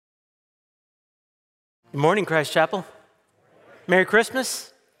Good morning, Christ Chapel. Merry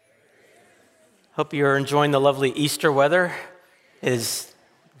Christmas. Hope you're enjoying the lovely Easter weather. It is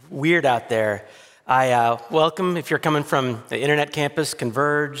weird out there. I welcome, if you're coming from the Internet Campus,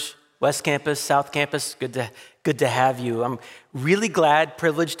 Converge, West Campus, South Campus, good to have you. I'm really glad,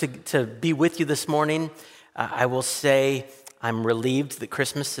 privileged to be with you this morning. I will say I'm relieved that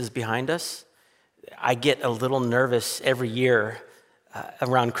Christmas is behind us. I get a little nervous every year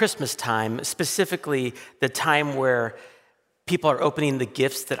around Christmas time, specifically the time where people are opening the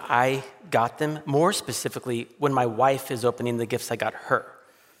gifts that I got them, more specifically when my wife is opening the gifts I got her.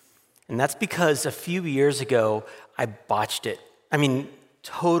 And that's because a few years ago, I botched it. I mean,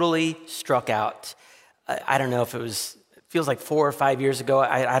 totally struck out. I don't know if it feels like 4 or 5 years ago,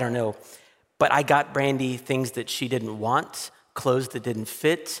 I don't know. But I got Brandy things that she didn't want, clothes that didn't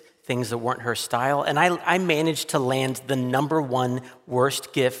fit, things that weren't her style, and I managed to land the number one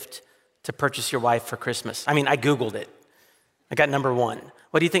worst gift to purchase your wife for Christmas. I mean, I Googled it. I got number one.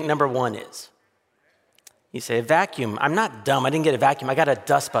 What do you think number one is? You say a vacuum. I'm not dumb. I didn't get a vacuum. I got a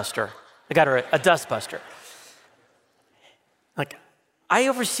dustbuster. I got her a dustbuster. Like, I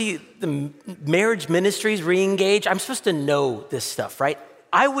oversee the marriage ministries, Reengage. I'm supposed to know this stuff, right?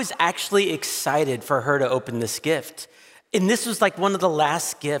 I was actually excited for her to open this gift. And this was like one of the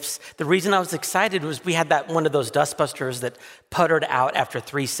last gifts. The reason I was excited was we had one of those dustbusters that puttered out after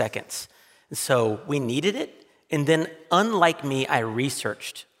 3 seconds. And so we needed it. And then, unlike me, I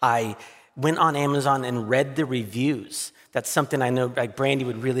researched. I went on Amazon and read the reviews. That's something I know, like Brandy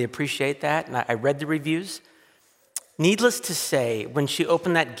would really appreciate that. And I read the reviews. Needless to say, when she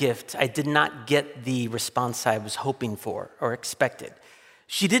opened that gift, I did not get the response I was hoping for or expected.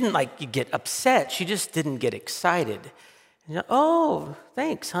 She didn't get upset. She just didn't get excited. Oh,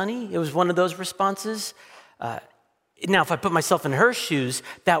 thanks, honey. It was one of those responses. Now, if I put myself in her shoes,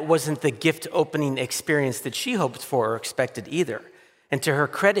 that wasn't the gift opening experience that she hoped for or expected either. And to her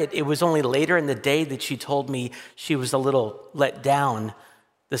credit, it was only later in the day that she told me she was a little let down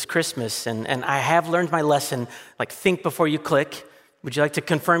this Christmas. And I have learned my lesson, think before you click. Would you like to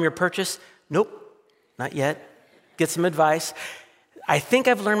confirm your purchase? Nope, not yet. Get some advice. I think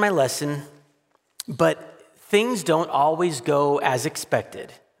I've learned my lesson, but things don't always go as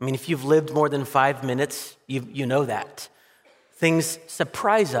expected. I mean, if you've lived more than 5 minutes, you know that. Things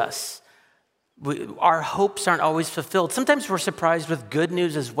surprise us. Our hopes aren't always fulfilled. Sometimes we're surprised with good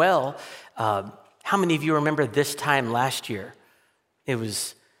news as well. How many of you remember this time last year? It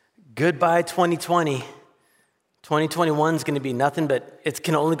was goodbye 2020. 2021 is going to be nothing but, it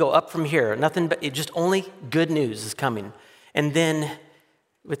can only go up from here. Nothing but, just only good news is coming. And then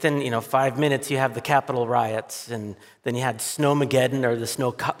within 5 minutes, you have the Capitol riots, and then you had Snowmageddon or the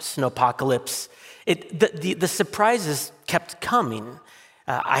snowpocalypse. The surprises kept coming.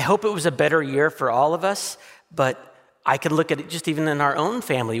 I hope it was a better year for all of us, but I can look at it just even in our own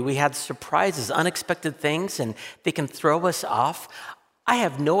family. We had surprises, unexpected things, and they can throw us off. I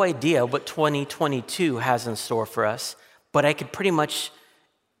have no idea what 2022 has in store for us, but I could pretty much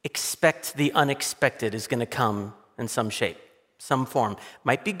expect the unexpected is going to come in some shape, some form.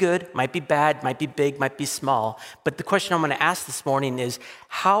 Might be good, might be bad, might be big, might be small. But the question I'm going to ask this morning is,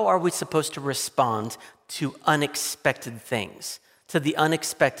 how are we supposed to respond to unexpected things, to the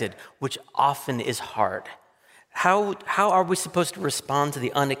unexpected, which often is hard? How are we supposed to respond to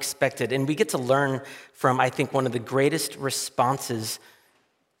the unexpected? And we get to learn from, I think, one of the greatest responses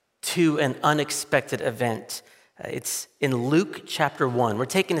to an unexpected event. It's in Luke chapter 1. We're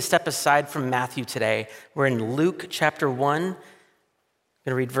taking a step aside from Matthew today. We're in Luke chapter 1. I'm going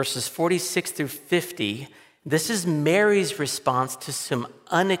to read verses 46 through 50. This is Mary's response to some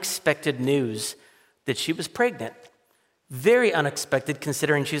unexpected news that she was pregnant. Very unexpected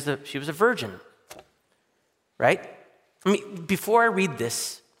considering she was a virgin, right? I mean, before I read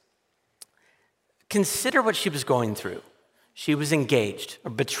this, consider what she was going through. She was engaged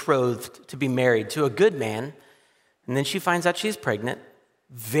or betrothed to be married to a good man. And then she finds out she's pregnant.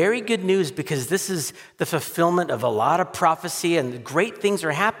 Very good news, because this is the fulfillment of a lot of prophecy and great things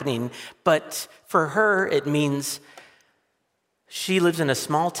are happening. But for her, it means she lives in a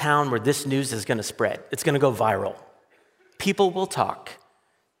small town where this news is going to spread. It's going to go viral. People will talk.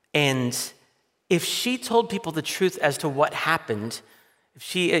 And if she told people the truth as to what happened, if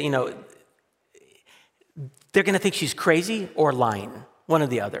she, they're going to think she's crazy or lying, one or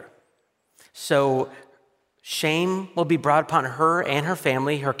the other. So shame will be brought upon her and her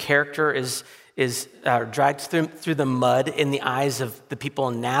family. Her character is dragged through the mud in the eyes of the people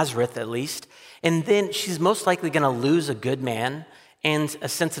in Nazareth, at least. And then she's most likely going to lose a good man and a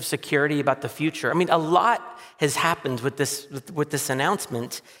sense of security about the future. I mean, a lot has happened with this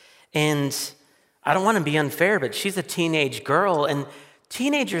announcement. And I don't want to be unfair, but she's a teenage girl, and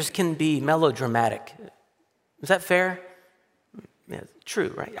teenagers can be melodramatic. Is that fair? Yeah,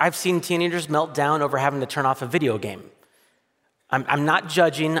 true, right? I've seen teenagers melt down over having to turn off a video game. I'm not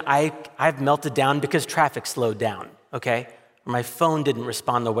judging. I've melted down because traffic slowed down, okay? Or my phone didn't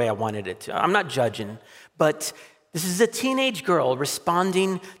respond the way I wanted it to. I'm not judging, but this is a teenage girl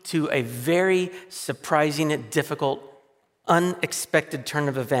responding to a very surprising, difficult, unexpected turn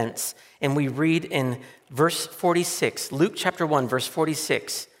of events. And we read in verse 46, Luke chapter 1, verse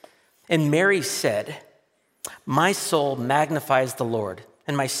 46, and Mary said, "My soul magnifies the Lord,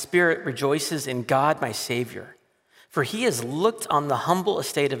 and my spirit rejoices in God my Savior. For he has looked on the humble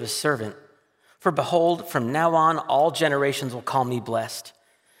estate of his servant. For behold, from now on all generations will call me blessed.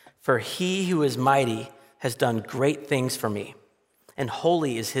 For he who is mighty has done great things for me, and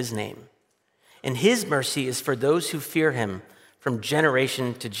holy is his name. And his mercy is for those who fear him from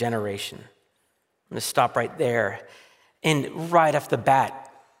generation to generation." I'm going to stop right there. And right off the bat,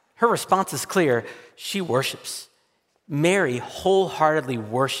 her response is clear. She worships. Mary wholeheartedly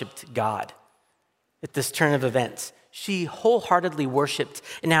worshiped God at this turn of events. She wholeheartedly worshiped.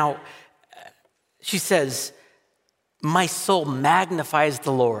 Now, she says, "My soul magnifies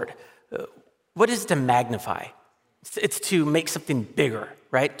the Lord." What is to magnify? It's to make something bigger,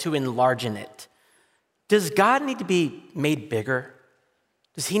 right? To enlarge in it. Does God need to be made bigger?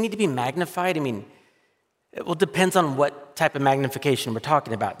 Does he need to be magnified? I mean, it depends on what type of magnification we're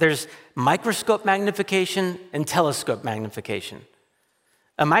talking about. There's microscope magnification and telescope magnification.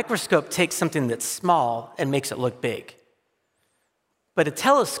 A microscope takes something that's small and makes it look big. But a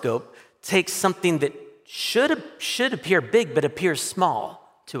telescope takes something that should appear big but appears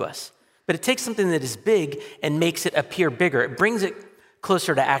small to us. But it takes something that is big and makes it appear bigger. It brings it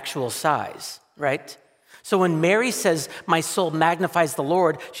closer to actual size, right? So when Mary says, "My soul magnifies the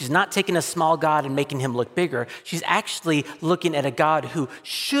Lord," she's not taking a small God and making him look bigger. She's actually looking at a God who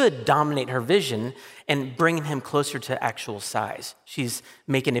should dominate her vision and bringing him closer to actual size. She's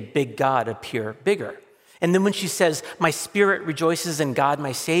making a big God appear bigger. And then when she says, "My spirit rejoices in God,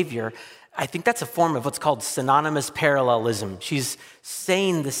 my Savior," I think that's a form of what's called synonymous parallelism. She's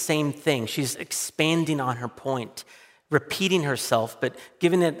saying the same thing. She's expanding on her point, repeating herself, but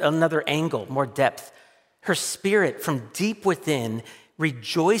giving it another angle, more depth. Her spirit from deep within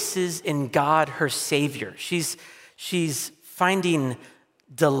rejoices in God, her Savior. She's finding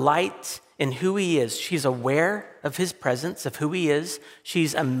delight in who he is. She's aware of his presence, of who he is.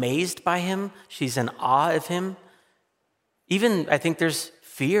 She's amazed by him. She's in awe of him. Even, I think there's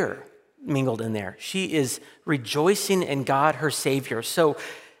fear mingled in there. She is rejoicing in God, her Savior. So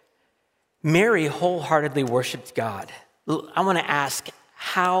Mary wholeheartedly worshiped God. I want to ask,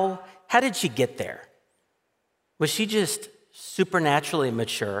 how did she get there? Was she just supernaturally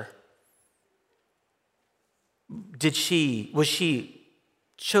mature? Was she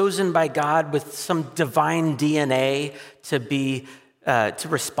chosen by God with some divine DNA to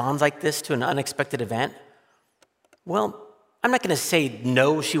respond like this to an unexpected event? Well, I'm not going to say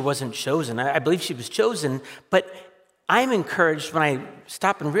no, she wasn't chosen. I believe she was chosen, but I'm encouraged when I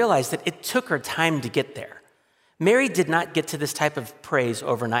stop and realize that it took her time to get there. Mary did not get to this type of praise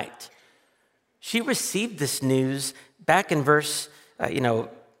overnight. She received this news back in verse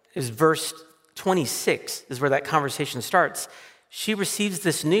 26 is where that conversation starts. She receives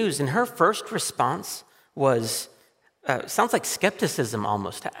this news, and her first response was, sounds like skepticism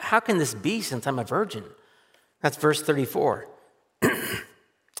almost. How can this be since I'm a virgin? That's verse 34.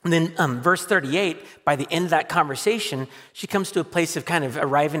 And then verse 38, by the end of that conversation, she comes to a place of kind of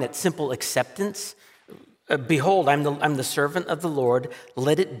arriving at simple acceptance. "Behold, I'm the servant of the Lord.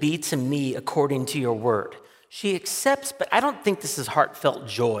 Let it be to me according to your word." She accepts, but I don't think this is heartfelt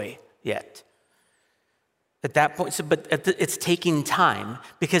joy yet. At that point, it's taking time,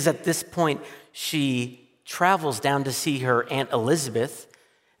 because at this point, she travels down to see her Aunt Elizabeth.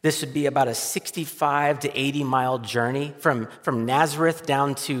 This would be about a 65 to 80 mile journey from Nazareth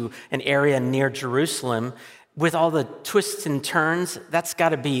down to an area near Jerusalem. With all the twists and turns, that's got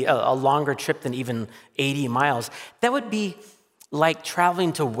to be a longer trip than even 80 miles. That would be like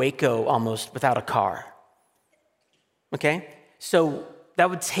traveling to Waco almost without a car. Okay? So that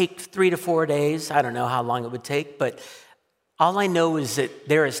would take 3 to 4 days. I don't know how long it would take, but all I know is that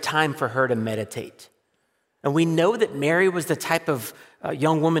there is time for her to meditate. And we know that Mary was the type of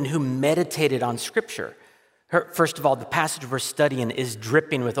young woman who meditated on Scripture. First of all, the passage we're studying is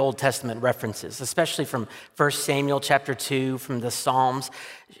dripping with Old Testament references, especially from 1 Samuel chapter 2, from the Psalms.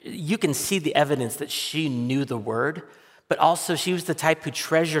 You can see the evidence that she knew the word, but also she was the type who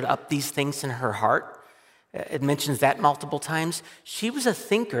treasured up these things in her heart. It mentions that multiple times. She was a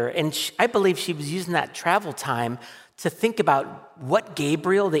thinker, and I believe she was using that travel time to think about what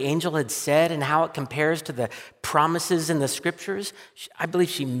Gabriel, the angel, had said and how it compares to the promises in the scriptures. I believe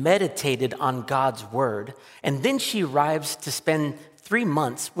she meditated on God's word. And then she arrives to spend 3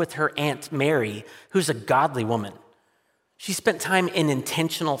 months with her Aunt Mary, who's a godly woman. She spent time in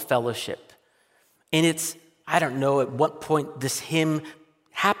intentional fellowship. And I don't know at what point this hymn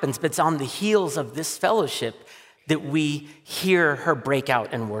happens, but it's on the heels of this fellowship that we hear her break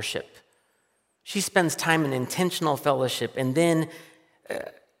out in worship. She spends time in intentional fellowship, and then,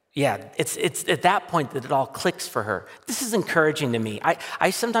 it's at that point that it all clicks for her. This is encouraging to me. I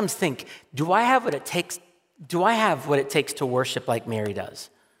sometimes think, do I have what it takes to worship like Mary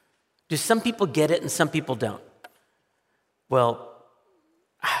does? Do some people get it and some people don't? Well,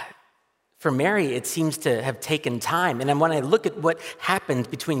 for Mary, it seems to have taken time. And when I look at what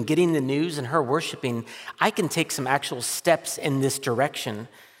happened between getting the news and her worshiping, I can take some actual steps in this direction.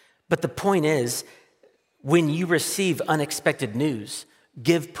 But the point is, when you receive unexpected news,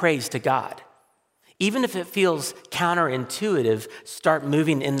 give praise to God. Even if it feels counterintuitive, start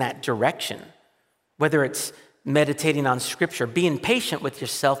moving in that direction. Whether it's meditating on scripture, being patient with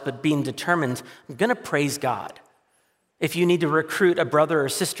yourself, but being determined, I'm going to praise God. If you need to recruit a brother or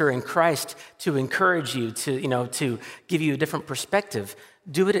sister in Christ to encourage you, to give you a different perspective,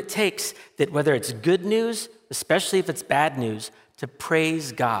 do what it takes, that whether it's good news, especially if it's bad news, to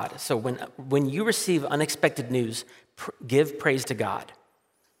praise God. So when you receive unexpected news, give praise to God.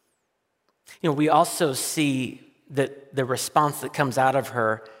 We also see that the response that comes out of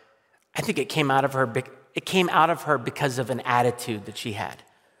her, I think it came out of her because of an attitude that she had.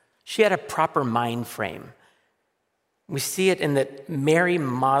 She had a proper mind frame. We see it in that Mary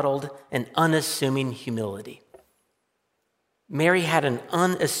modeled an unassuming humility. Mary had an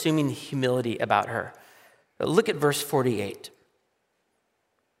unassuming humility about her. Look at verse 48.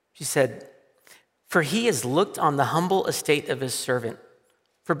 She said, "For he has looked on the humble estate of his servant.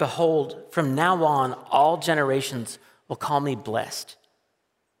 For behold, from now on, all generations will call me blessed."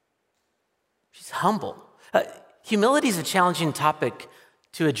 She's humble. Humility is a challenging topic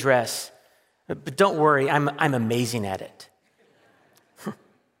to address, but don't worry, I'm amazing at it.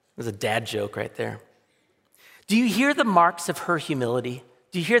 There's a dad joke right there. Do you hear the marks of her humility?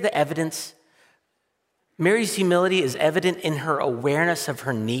 Do you hear the evidence? Mary's humility is evident in her awareness of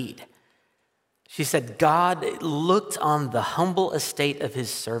her need. She said, God looked on the humble estate of his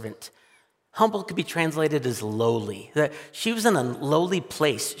servant. Humble could be translated as lowly. That she was in a lowly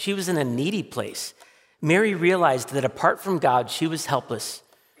place. She was in a needy place. Mary realized that apart from God, she was helpless.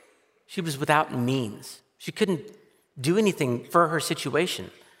 She was without means. She couldn't do anything for her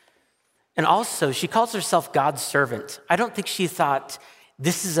situation. And also, she calls herself God's servant. I don't think she thought,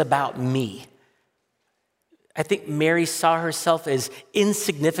 this is about me. I think Mary saw herself as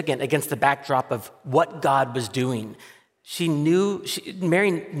insignificant against the backdrop of what God was doing.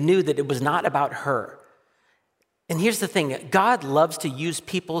 Mary knew that it was not about her. And here's the thing, God loves to use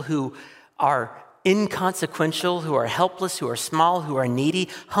people who are inconsequential, who are helpless, who are small, who are needy,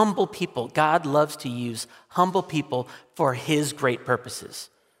 humble people. God loves to use humble people for his great purposes.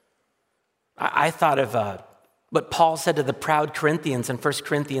 I thought of what Paul said to the proud Corinthians in 1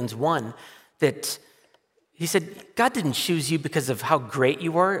 Corinthians 1, that he said, God didn't choose you because of how great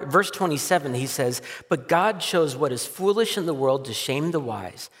you are. Verse 27, he says, but God chose what is foolish in the world to shame the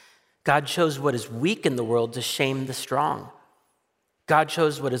wise. God chose what is weak in the world to shame the strong. God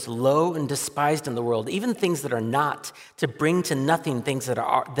chose what is low and despised in the world, even things that are not, to bring to nothing things that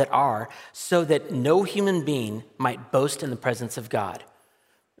are, so that no human being might boast in the presence of God.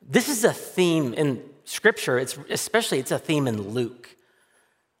 This is a theme in Scripture. It's a theme in Luke.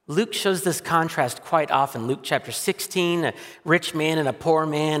 Luke shows this contrast quite often. Luke chapter 16, a rich man and a poor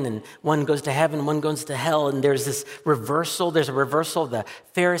man, and one goes to heaven, one goes to hell, and there's this reversal. There's a reversal of the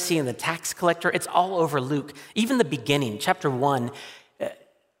Pharisee and the tax collector. It's all over Luke. Even the beginning, chapter 1.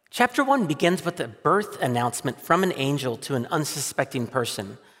 Chapter 1 begins with a birth announcement from an angel to an unsuspecting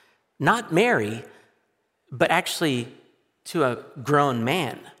person. Not Mary, but actually to a grown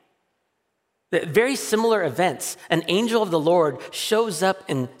man. Very similar events. An angel of the Lord shows up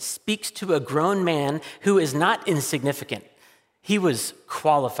and speaks to a grown man who is not insignificant. He was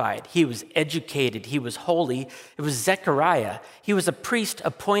qualified. He was educated. He was holy. It was Zechariah. He was a priest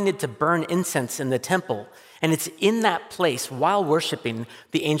appointed to burn incense in the temple. And it's in that place, while worshiping,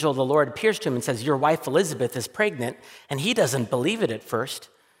 the angel of the Lord appears to him and says, your wife Elizabeth is pregnant. And he doesn't believe it at first.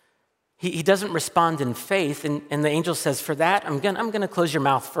 He doesn't respond in faith. And the angel says, for that, I'm going to close your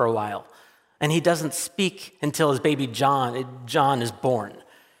mouth for a while. And he doesn't speak until his baby John is born.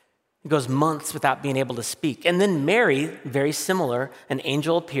 He goes months without being able to speak. And then Mary, very similar, an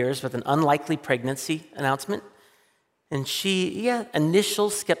angel appears with an unlikely pregnancy announcement. And she, initial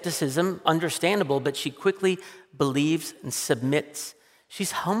skepticism, understandable, but she quickly believes and submits.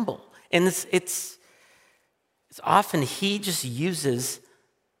 She's humble. And it's often he just uses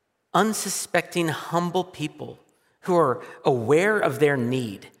unsuspecting, humble people who are aware of their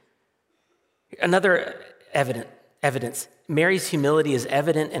need. Another evidence, Mary's humility is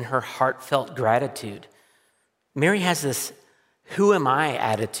evident in her heartfelt gratitude. Mary has this "who am I"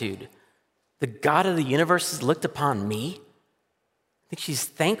 attitude. The God of the universe has looked upon me. I think she's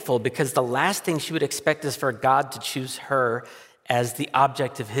thankful because the last thing she would expect is for God to choose her as the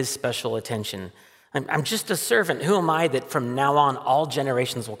object of his special attention. I'm just a servant. Who am I that from now on all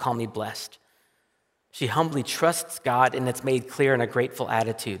generations will call me blessed? She humbly trusts God, and it's made clear in a grateful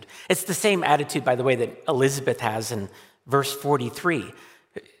attitude. It's the same attitude, by the way, that Elizabeth has in verse 43.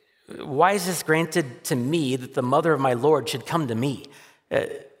 Why is this granted to me that the mother of my Lord should come to me?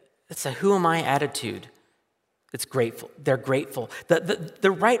 It's a "who am I" attitude. It's grateful. They're grateful.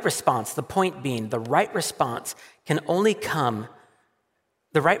 The right response, the point being, the right response can only come,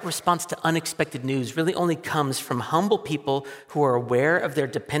 the right response to unexpected news really only comes from humble people who are aware of their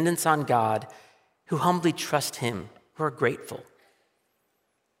dependence on God, who humbly trust him, who are grateful.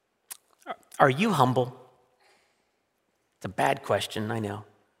 Are you humble? It's a bad question, I know.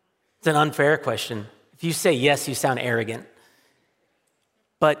 It's an unfair question. If you say yes, you sound arrogant.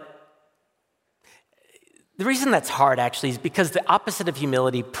 But the reason that's hard, actually, is because the opposite of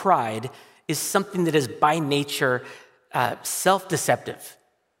humility, pride, is something that is by nature self-deceptive.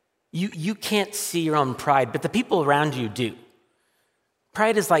 You can't see your own pride, but the people around you do.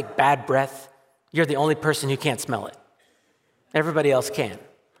 Pride is like bad breath. You're the only person who can't smell it. Everybody else can.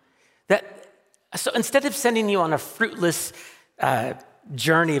 So instead of sending you on a fruitless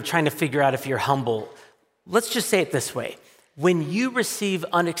journey of trying to figure out if you're humble, let's just say it this way. When you receive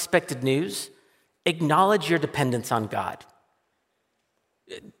unexpected news, acknowledge your dependence on God.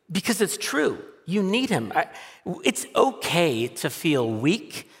 Because it's true. You need him. It's okay to feel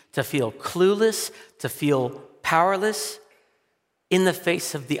weak, to feel clueless, to feel powerless in the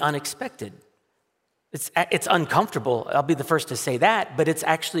face of the unexpected. It's uncomfortable, I'll be the first to say that, but it's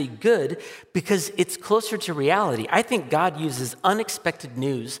actually good because it's closer to reality. I think God uses unexpected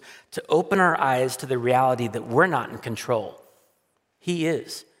news to open our eyes to the reality that we're not in control. He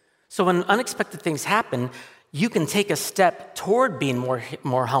is. So when unexpected things happen, you can take a step toward being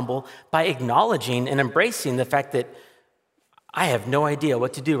more humble by acknowledging and embracing the fact that I have no idea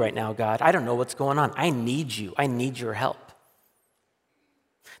what to do right now, God. I don't know what's going on. I need you. I need your help.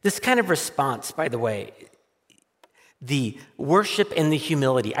 This kind of response, by the way, the worship and the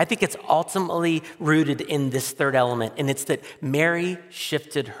humility, I think it's ultimately rooted in this third element, and it's that Mary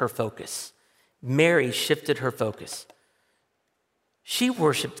shifted her focus. Mary shifted her focus. She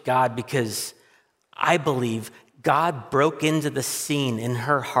worshiped God because I believe God broke into the scene in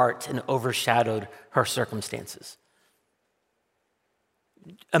her heart and overshadowed her circumstances.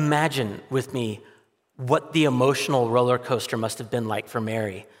 Imagine with me what the emotional roller coaster must have been like for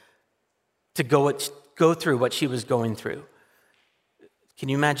Mary to go through what she was going through. Can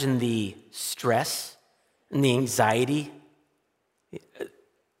you imagine the stress and the anxiety?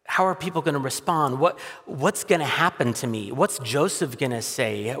 How are people going to respond? What's going to happen to me? What's Joseph going to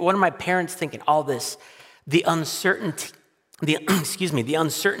say? What are my parents thinking? All this, the uncertainty, the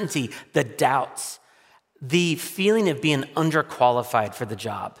uncertainty, the doubts, the feeling of being underqualified for the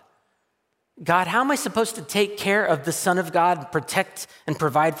job. God, how am I supposed to take care of the Son of God, protect and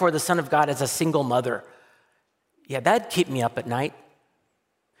provide for the Son of God as a single mother? Yeah, that'd keep me up at night.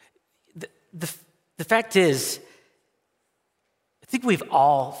 The fact is, I think we've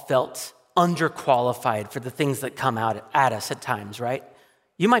all felt underqualified for the things that come out at us at times, right?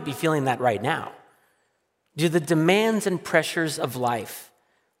 You might be feeling that right now. Do the demands and pressures of life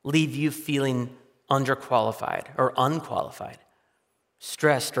leave you feeling underqualified or unqualified?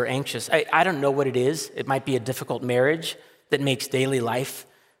 Stressed or anxious? I don't know what it is. It might be a difficult marriage that makes daily life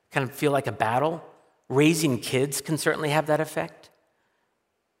kind of feel like a battle. Raising kids can certainly have that effect.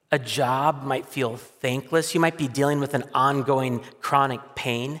 A job might feel thankless. You might be dealing with an ongoing chronic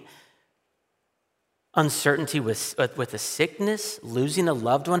pain. Uncertainty with a sickness, losing a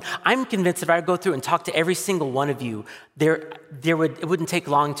loved one. I'm convinced if I go through and talk to every single one of you, it wouldn't take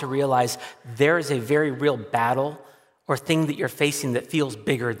long to realize there is a very real battle or thing that you're facing that feels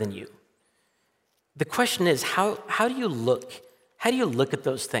bigger than you. The question is, how do you look? How do you look at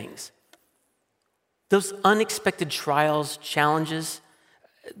those things? Those unexpected trials, challenges,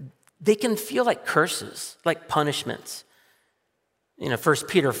 they can feel like curses, like punishments. 1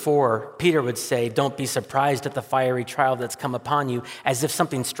 Peter 4, Peter would say, don't be surprised at the fiery trial that's come upon you, as if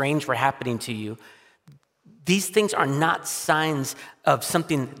something strange were happening to you. These things are not signs of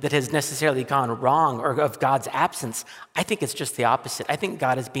something that has necessarily gone wrong or of God's absence. I think it's just the opposite. I think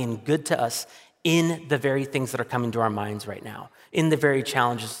God is being good to us in the very things that are coming to our minds right now, in the very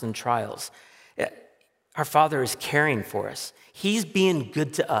challenges and trials. Our Father is caring for us. He's being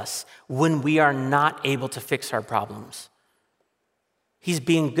good to us when we are not able to fix our problems. He's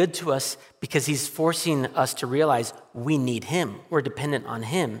being good to us because he's forcing us to realize we need him. We're dependent on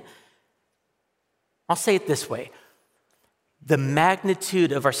him. I'll say it this way. The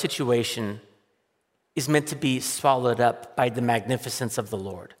magnitude of our situation is meant to be swallowed up by the magnificence of the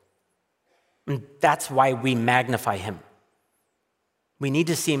Lord. And that's why we magnify him. We need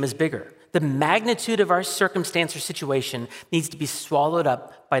to see him as bigger. The magnitude of our circumstance or situation needs to be swallowed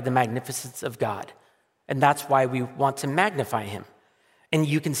up by the magnificence of God. And that's why we want to magnify him. And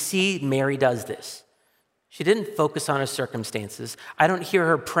you can see Mary does this. She didn't focus on her circumstances. I don't hear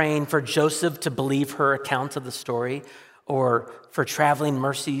her praying for Joseph to believe her account of the story or for traveling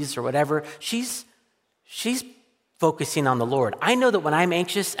mercies or whatever. She's focusing on the Lord. I know that when I'm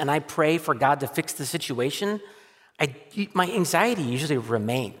anxious and I pray for God to fix the situation, my anxiety usually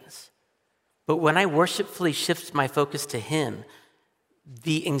remains. But when I worshipfully shift my focus to him,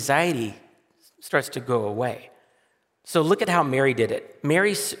 the anxiety starts to go away. So look at how Mary did it.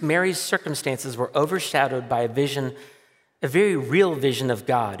 Mary's circumstances were overshadowed by a very real vision of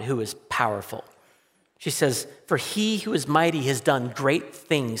God who is powerful. She says, "For he who is mighty has done great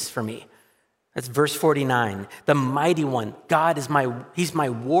things for me." That's verse 49. The mighty one, God is he's my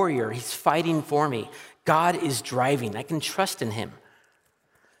warrior. He's fighting for me. God is driving. I can trust in him.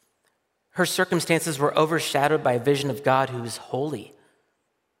 Her circumstances were overshadowed by a vision of God who is holy.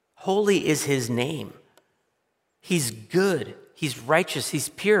 Holy is his name. He's good, he's righteous, he's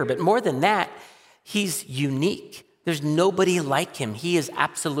pure, but more than that, he's unique. There's nobody like him. He is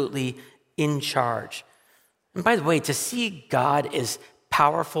absolutely in charge. And by the way, to see God as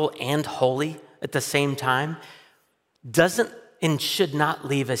powerful and holy at the same time doesn't and should not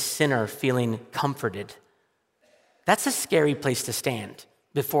leave a sinner feeling comforted. That's a scary place to stand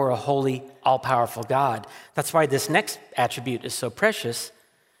before a holy, all-powerful God. That's why this next attribute is so precious.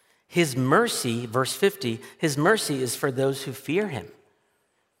 His mercy, verse 50, his mercy is for those who fear him.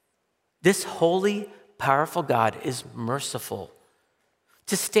 This holy, powerful God is merciful.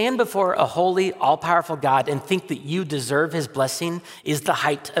 To stand before a holy, all-powerful God and think that you deserve his blessing is the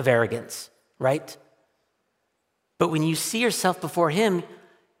height of arrogance, right? But when you see yourself before him,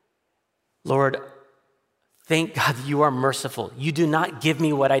 Lord, thank God that you are merciful. You do not give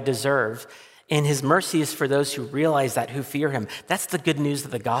me what I deserve. And his mercy is for those who realize that, who fear him. That's the good news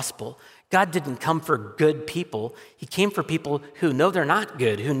of the gospel. God didn't come for good people. He came for people who know they're not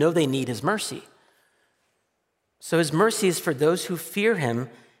good, who know they need his mercy. So his mercy is for those who fear him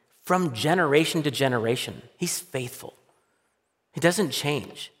from generation to generation. He's faithful. He doesn't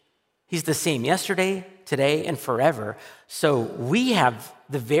change. He's the same yesterday, today, and forever. So we have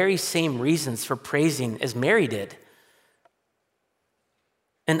the very same reasons for praising as Mary did.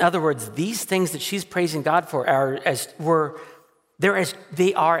 In other words, these things that she's praising God for are as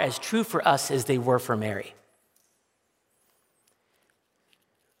true for us as they were for Mary.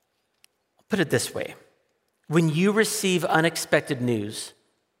 I'll put it this way. When you receive unexpected news,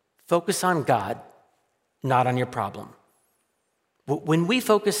 focus on God, not on your problem. When we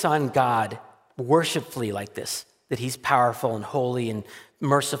focus on God worshipfully like this, that he's powerful and holy and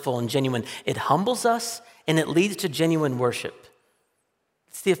merciful and genuine, it humbles us and it leads to genuine worship.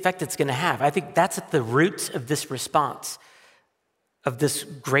 It's the effect it's going to have. I think that's at the root of this response, of this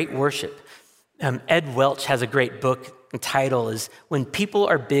great worship. Ed Welch has a great book. The title is When People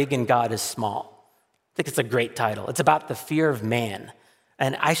Are Big and God is Small. I think it's a great title. It's about the fear of man.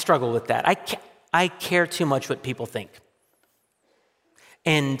 And I struggle with that. I care too much what people think.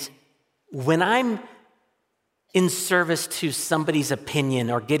 And when I'm in service to somebody's opinion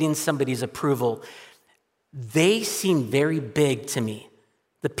or getting somebody's approval, they seem very big to me.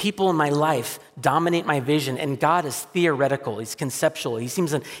 The people in my life dominate my vision, and God is theoretical. He's conceptual.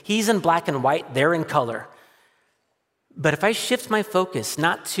 He's in black and white. They're in color. But if I shift my focus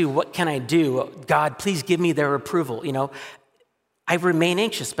not to what can I do, God, please give me their approval, I remain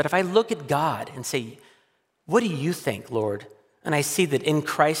anxious. But if I look at God and say, what do you think, Lord? And I see that in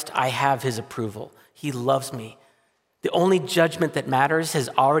Christ I have his approval. He loves me. The only judgment that matters has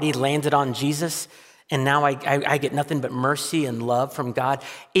already landed on Jesus. And now I get nothing but mercy and love from God.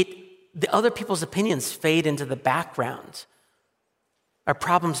 The other people's opinions fade into the background. Our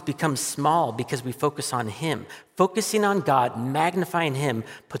problems become small because we focus on him. Focusing on God, magnifying him,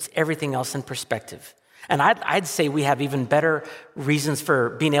 puts everything else in perspective. And I'd say we have even better reasons for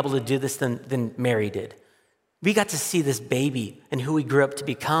being able to do this than Mary did. We got to see this baby and who he grew up to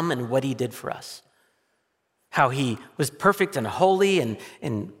become and what he did for us. How he was perfect and holy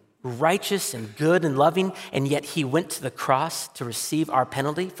and righteous and good and loving, and yet he went to the cross to receive our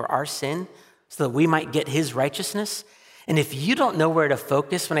penalty for our sin so that we might get his righteousness. And if you don't know where to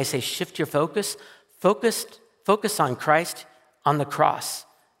focus, when I say shift your focus, focus on Christ on the cross,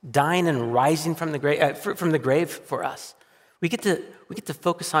 dying and rising from the grave for us. We get to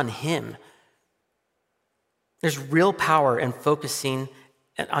focus on him. There's real power in focusing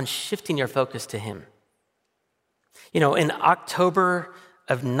on shifting your focus to him. In October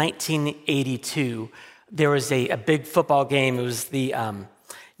of 1982, there was a big football game. It was the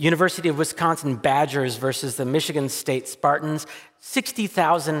University of Wisconsin Badgers versus the Michigan State Spartans.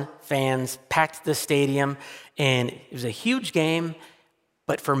 60,000 fans packed the stadium, and it was a huge game.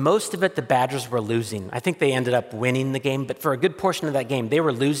 But for most of it, the Badgers were losing. I think they ended up winning the game, but for a good portion of that game, they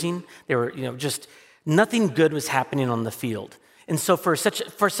were losing. They were, just nothing good was happening on the field. And so for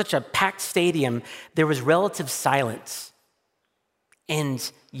such a packed stadium, there was relative silence.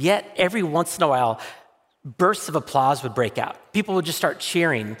 And yet, every once in a while, bursts of applause would break out. People would just start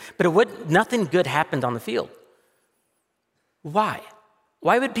cheering, but nothing good happened on the field. Why?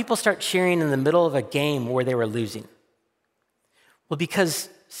 Why would people start cheering in the middle of a game where they were losing? Well, because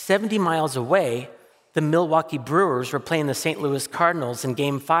 70 miles away, the Milwaukee Brewers were playing the St. Louis Cardinals in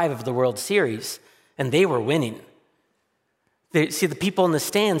Game 5 of the World Series, and they were winning. The people in the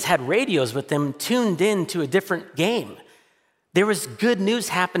stands had radios with them tuned in to a different game. There was good news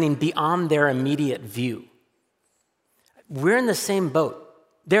happening beyond their immediate view. We're in the same boat.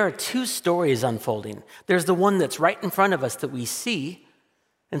 There are two stories unfolding. There's the one that's right in front of us that we see,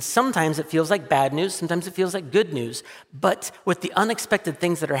 and sometimes it feels like bad news, sometimes it feels like good news. But with the unexpected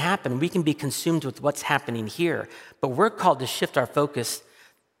things that are happening, we can be consumed with what's happening here. But we're called to shift our focus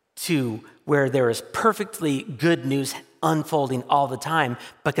to where there is perfectly good news unfolding all the time,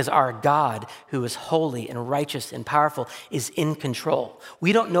 because our God, who is holy and righteous and powerful, is in control.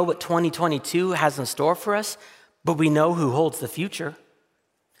 We don't know what 2022 has in store for us, but we know who holds the future.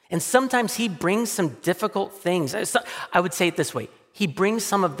 And sometimes he brings some difficult things. I would say it this way. He brings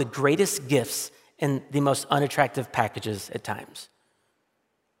some of the greatest gifts in the most unattractive packages at times.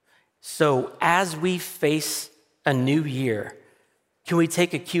 So as we face a new year, can we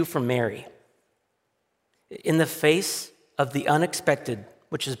take a cue from Mary? In the face of the unexpected,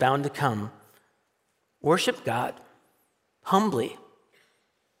 which is bound to come, worship God humbly,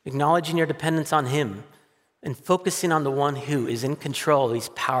 acknowledging your dependence on him and focusing on the one who is in control. He's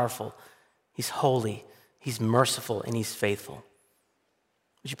powerful, he's holy, he's merciful, and he's faithful.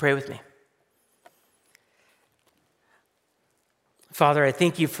 Would you pray with me? Father, I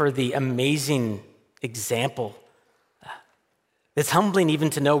thank you for the amazing example. It's humbling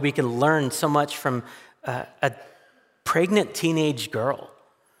even to know we can learn so much from a pregnant teenage girl.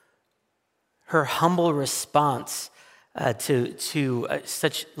 Her humble response to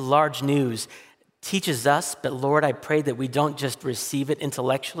such large news teaches us, but Lord, I pray that we don't just receive it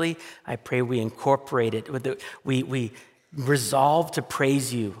intellectually. I pray we incorporate it. We resolve to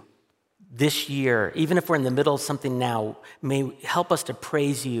praise you this year, even if we're in the middle of something now. May help us to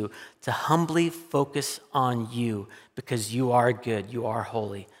praise you, to humbly focus on you, because you are good, you are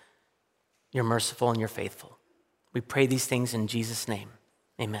holy, you're merciful, and you're faithful. We pray these things in Jesus' name.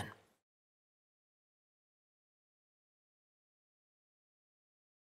 Amen.